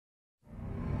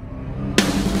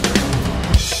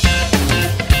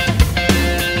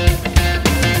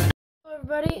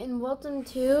everybody, and welcome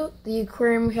to the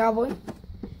Aquarium Cowboy.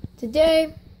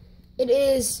 Today, it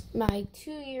is my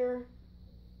 2-year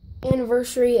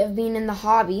anniversary of being in the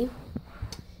hobby,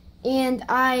 and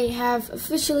I have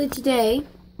officially today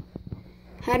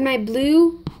had my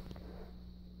blue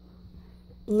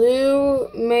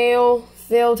male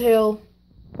failtail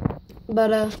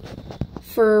Betta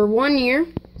for 1 year.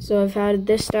 So I've had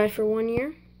this guy for 1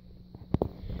 year.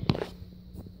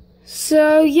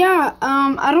 So yeah,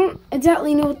 I don't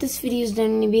exactly know what this video is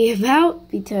going to be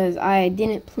about because I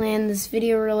didn't plan this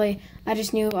video really. I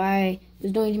just knew I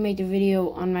was going to make a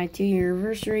video on my 2-year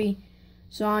anniversary.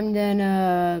 So I'm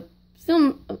gonna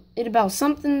film it about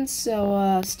something,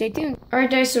 so stay tuned.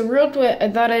 Alright guys, so real quick, I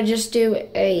thought I'd just do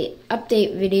a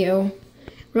update video,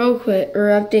 real quick, or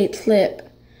update clip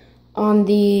on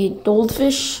the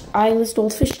eyeless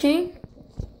goldfish tank.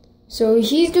 So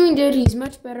he's doing good, he's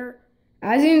much better.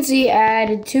 As you can see, I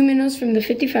added 2 minnows from the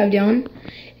 55 gallon,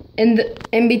 and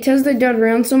because they got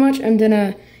around so much, I'm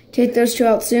gonna take those 2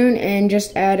 out soon and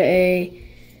just add a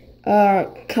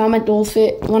comet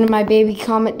goldfish, one of my baby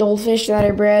comet goldfish that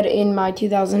I bred in my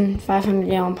 2,500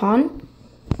 gallon pond.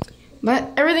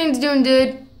 But everything's doing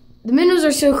good. The minnows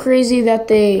are so crazy that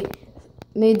they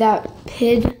made that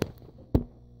pig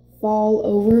fall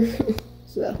over.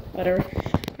 So whatever.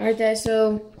 Alright guys,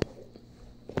 so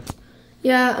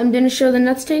yeah, I'm going to show the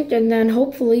nuts tank, and then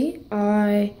hopefully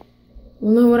I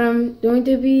will know what I'm going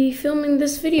to be filming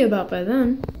this video about by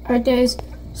then. Alright guys,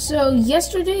 so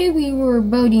yesterday we were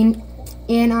boating,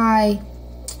 and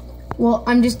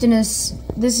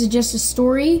this is just a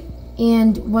story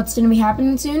and what's going to be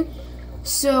happening soon.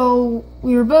 So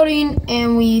we were boating,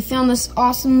 and we found this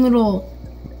awesome little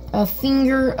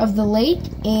finger of the lake,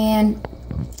 and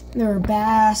there were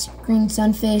bass, green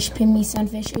sunfish, pygmy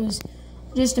sunfish. It was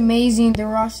just amazing. There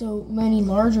were also many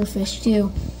larger fish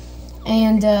too,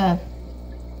 and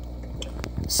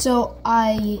so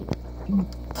I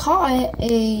caught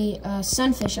a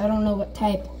sunfish. I don't know what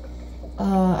type.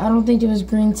 I don't think it was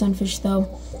green sunfish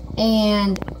though,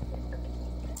 and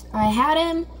I had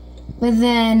him, but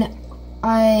then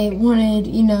I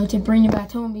wanted, to bring him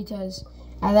back home because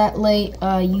at that late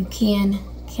you can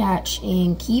catch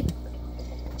and keep.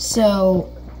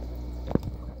 So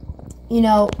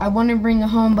I wanted to bring him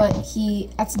home, but he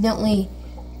accidentally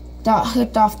got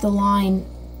hooked off the line.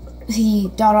 He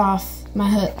got off my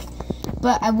hook.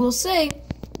 But I will say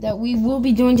that we will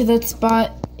be going to that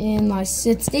spot in like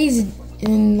 6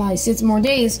 more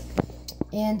days,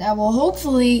 and I will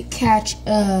hopefully catch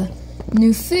a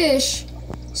new fish.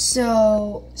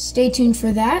 So stay tuned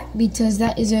for that, because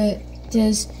that is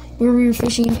where we were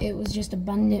fishing, it was just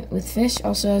abundant with fish.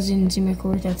 Also, as you can see my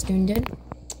cord, that's doing good.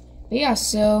 But yeah,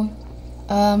 so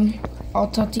I'll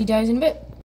talk to you guys in a bit.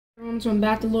 So I'm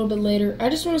back a little bit later. I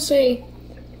just want to say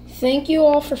thank you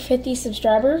all for 50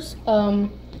 subscribers.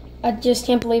 I just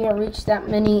can't believe I reached that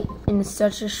many in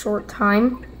such a short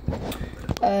time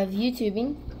of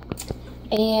YouTubing.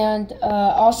 And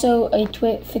also a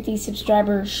 50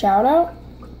 subscriber shout out,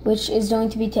 which is going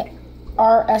to be to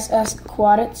RSS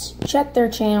Aquatics. Check their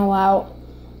channel out.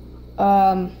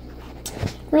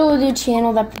 Really good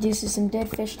channel that produces some dead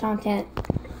fish content.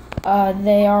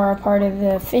 They are a part of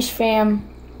the Fish Fam.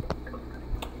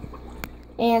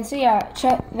 And so yeah,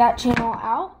 check that channel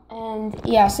out. And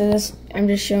yeah, so I'm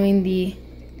just showing the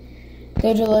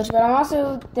dojo lodge, but I'm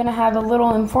also gonna have a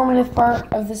little informative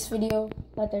part of this video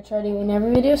like I try to in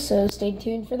every video, so stay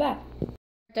tuned for that.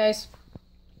 Guys,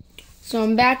 so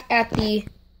I'm back at the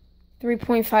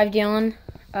 3.5 gallon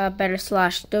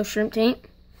Betta / doe shrimp tank.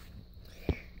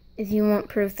 If you want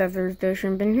proof that there's doe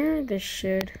shrimp in here, this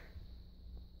should.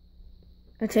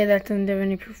 I'd say that doesn't have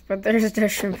any proof, but there's doe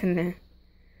shrimp in there.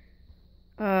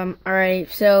 Alright,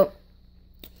 so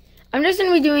I'm just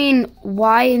gonna be doing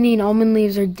why Indian almond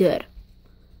leaves are good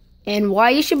and why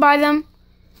you should buy them,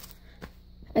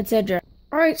 etc.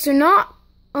 Alright, so not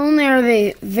only are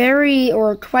they very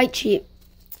or quite cheap,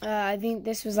 I think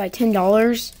this was like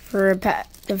 $10 for a pack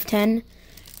of 10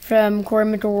 from Corey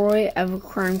McElroy of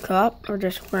Aquarium Top, or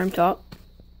just Aquarium Top.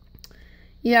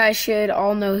 Yeah, I should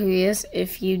all know who he is.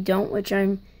 If you don't, which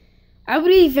I would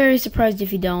be very surprised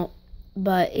if you don't,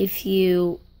 but if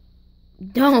you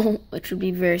don't, which would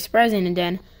be very surprising, and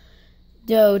then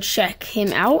go check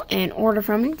him out and order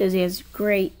from him because he has a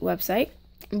great website.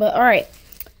 But alright,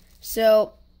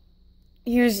 so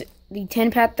here's the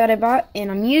 10-pack that I bought, and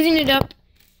I'm using it up.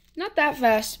 Not that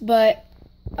fast, but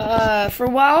for a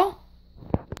while,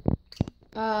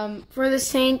 for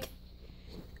this tank,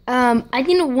 I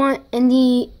didn't want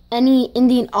any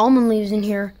Indian almond leaves in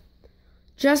here,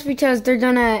 just because they're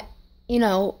gonna,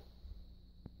 not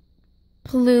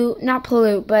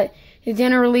pollute, but it's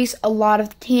going to release a lot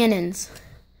of tannins.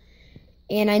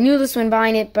 And I knew this when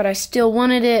buying it, but I still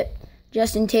wanted it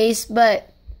just in case.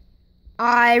 But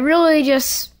I really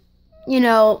just,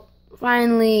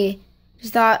 finally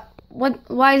just thought,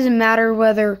 why does it matter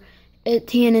whether it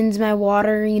tannins my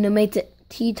water, makes it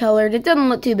tea-colored? It doesn't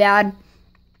look too bad.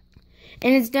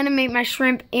 And it's going to make my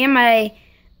shrimp and my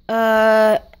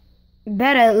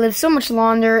Betta live so much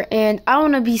longer. And I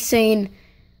want to be saying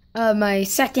my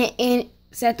second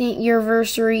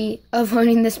anniversary of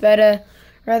owning this Betta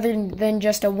rather than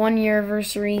just a 1 year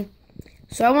anniversary.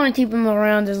 So I want to keep him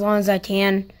around as long as I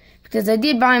can, because I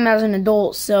did buy him as an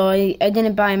adult, so I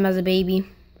didn't buy him as a baby.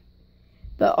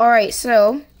 But alright,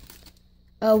 so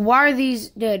why are these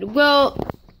dead? Well,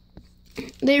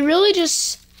 they really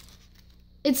just,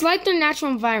 it's like their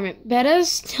natural environment.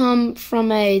 Bettas come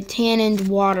from a tannined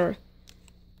water.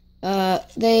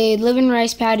 They live in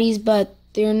rice paddies, but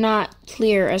they're not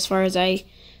clear as far as I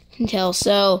can tell.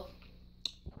 So,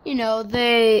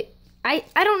 I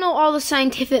don't know all the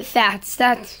scientific facts.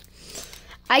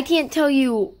 I can't tell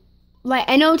you,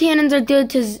 I know tannins are good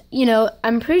because,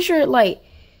 I'm pretty sure,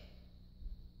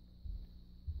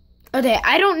 okay,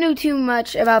 I don't know too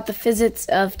much about the physics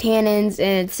of tannins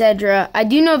and etc. I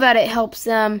do know that it helps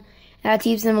them, that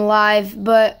keeps them alive,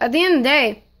 but at the end of the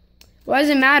day, why does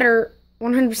it matter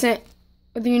 100%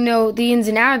 whether you know the ins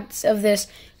and outs of this?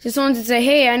 Just someone to say,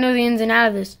 hey, I know the ins and outs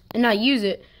of this, and not use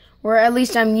it. Or at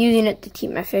least I'm using it to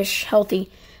keep my fish healthy.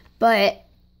 But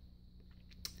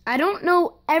I don't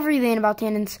know everything about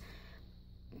tannins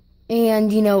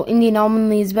and, Indian almond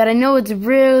leaves, but I know it's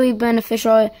really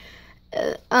beneficial.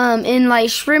 In,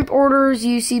 shrimp orders,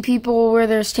 you see people where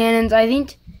there's tannins. I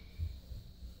think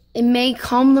it may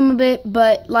calm them a bit,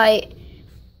 but,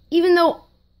 even though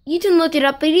you can look it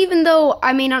up, but even though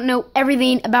I may not know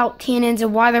everything about tannins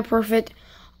and why they're perfect,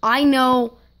 I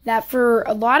know that for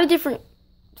a lot of different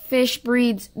fish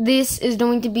breeds, this is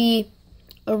going to be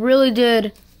a really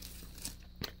good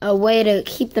way to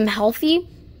keep them healthy.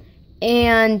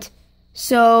 And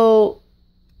so,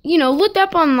 look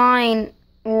up online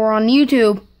or on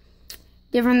YouTube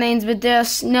different things, but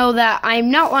just know that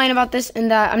I'm not lying about this,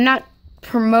 and that I'm not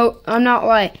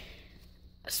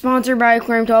sponsored by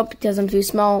Aquarium Talk, because I'm too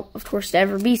small, of course, to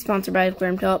ever be sponsored by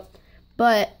Aquarium Talk.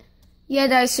 But yeah,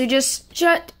 guys, so just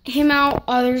check him out.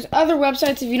 There's other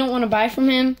websites if you don't want to buy from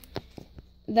him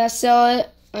that sell it.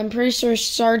 I'm pretty sure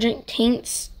Sergeant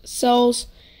Taints sells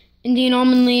Indian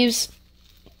almond leaves.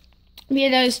 But yeah,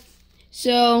 guys,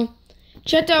 so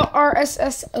check out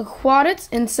RSS Aquatics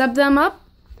and sub them up.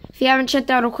 If you haven't checked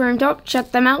out Aquarium Talk,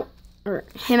 check them out, or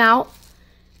him out.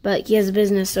 But he has a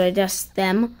business, so I guess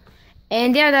them.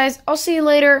 And yeah, guys, I'll see you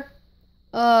later.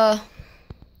 I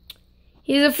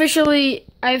officially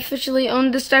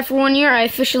owned this guy for 1 year. I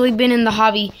officially been in the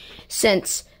hobby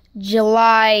since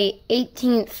July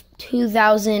 18th,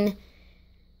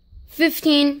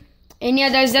 2015. And yeah,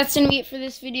 guys, that's going to be it for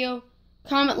this video.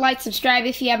 Comment, like, subscribe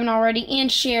if you haven't already,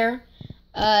 and share.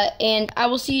 And I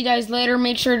will see you guys later.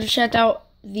 Make sure to check out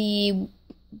the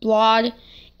blog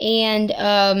and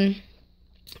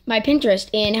my Pinterest.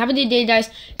 And have a good day, guys.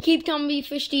 Keep calm, be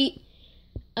fish to eat.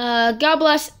 God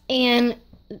bless, and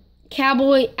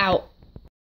Cowboy out.